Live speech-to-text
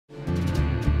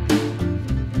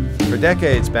For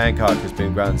decades, Bangkok has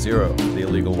been ground zero for the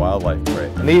illegal wildlife trade.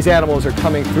 And these animals are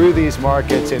coming through these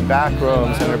markets in back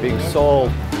rooms and are being sold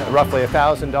at roughly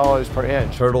 $1,000 per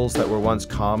inch. Turtles that were once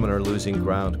common are losing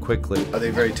ground quickly. Are they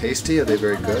very tasty? Are they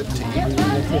very good to eat?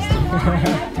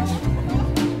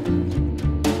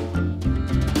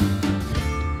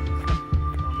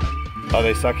 Are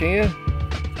they sucking you?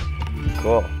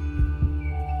 Cool.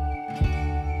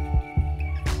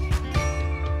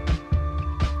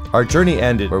 Our journey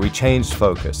ended where we changed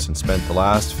focus and spent the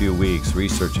last few weeks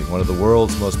researching one of the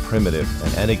world's most primitive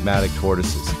and enigmatic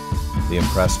tortoises, the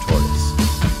impressed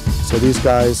tortoise. So these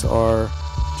guys are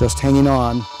just hanging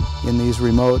on in these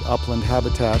remote upland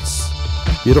habitats.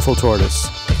 Beautiful tortoise.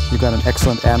 You've got an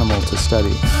excellent animal to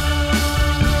study.